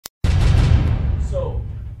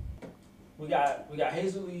We got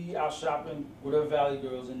Hazel out shopping with her Valley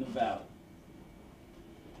girls in the Valley.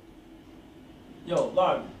 Yo,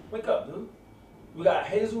 Larry, wake up, dude. We got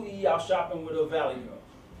Hazel out shopping with her Valley girls.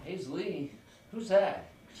 Hazel? Who's that?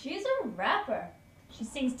 She's a rapper. She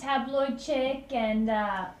sings Tabloid Chick and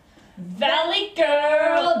Valley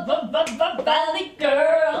Girl, Valley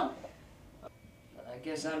Girl. I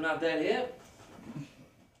guess I'm not that hip.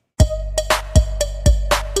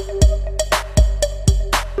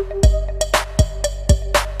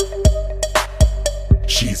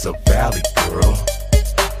 She's a valley girl,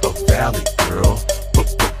 a valley girl,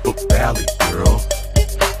 valley girl,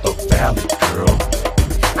 a valley girl.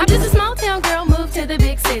 I'm just a small town girl, moved to the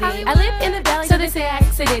big city. I live in the valley, so they say I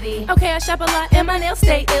acidity. Okay, I shop a lot and my nails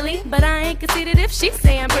stay illy, but I ain't conceited if she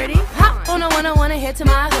say I'm pretty. Hop on a wanna head to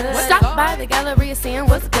my hood. Stop by the Galleria, seeing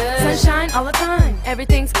what's good. Sunshine all the time,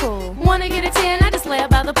 everything's cool. Wanna get a tan, I just lay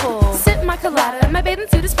out by the pool. Sip my colada, my bathing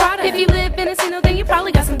suit is Prada. If you live in Encino, then you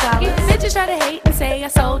probably got some dollars. Bitches try to hate and say I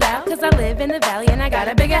sold out, cause I live in the valley and I got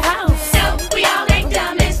a bigger house. No, we all ain't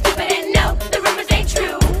dumb and stupid, and no, the rumors ain't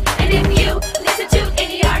true. And if you listen to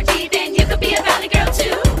NERD, then you could be a valley girl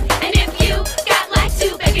too. And if you got like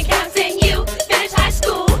 2 bank accounts and you finished high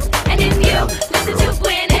school, and if you listen to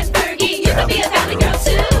Gwen and Fergie, you could be a valley girl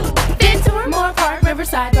too. Ventura, Moore Park,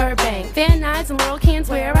 Riverside, Burbank, Van Nuys and Laurel Can's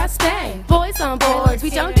where I stay. Boys on boards, we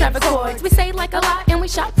don't drive Accords. We say like a lot and we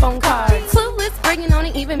shop phone cards. Clueless, bringing on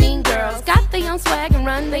it, even mean girls. Got their own swag and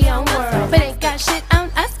run their own world, but ain't got shit on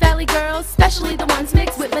us valley girls, especially the ones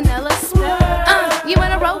mixed with vanilla swirl. You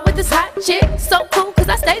wanna roll with this hot chick? So cool, cause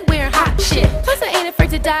I stay wearing hot shit. Plus I ain't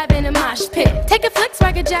afraid to dive in a mosh pit. Take a flick,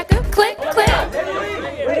 swagger jacker, click, click.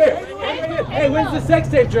 Hey, when's the sex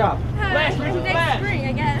tape drop? Next spring,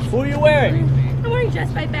 I guess. Who are you wearing? I'm wearing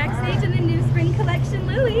Dressed by Backstage in the new spring collection,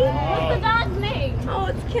 Louis. What's the dog's name? Oh,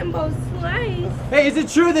 it's Kimbo's Slice. Hey, is it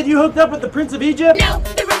true that you hooked up with the Prince of Egypt? No,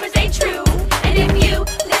 the rumors ain't true. And if you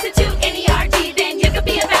listen to NERD, then you could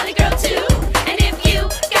be a valley girl too. And if you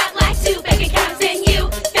got like 2 bank accounts and you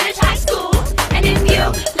finished high school, and if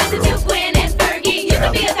you listen to Gwen and Fergie, you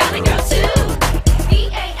could be a valley girl too.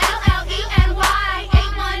 VALLENY,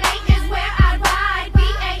 818 is where I ride.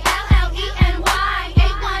 VALLENY,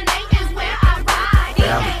 818 is where I ride.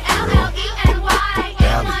 VALLENY, 818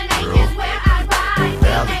 is where I ride.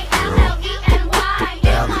 VALLENY,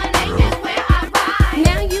 818 is where I ride.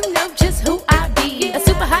 Now you know just who I be. A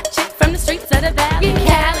super hot chick from the streets of the valley.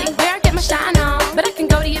 Cali, where I get my shine on. But I can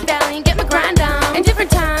go to your valley and get my grind on. In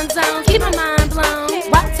different time zones, keep my mind blown.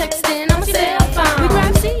 While texting on my cell phone. We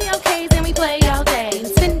grab COKs and we play all day.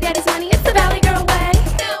 Spend daddy's money, it's the valley girl way.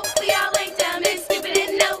 No, we all ain't dumb and stupid,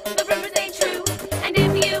 and no, the rumors ain't true. And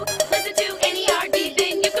if you listen to NERD,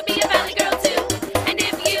 then you could be a valley girl too. And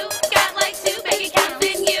if you got like 2 bank accounts,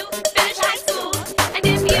 then you finish high school. And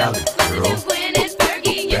if you listen to Gwen and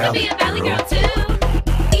Fergie, you could be a valley girl too.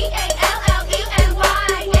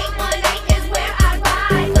 VALLENY, 818 is where I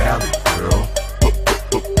ride. Valley girl,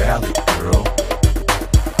 valley girl.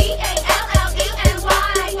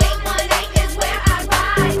 VALLENY, 818 is where I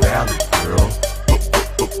ride. Valley girl,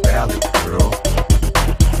 valley girl.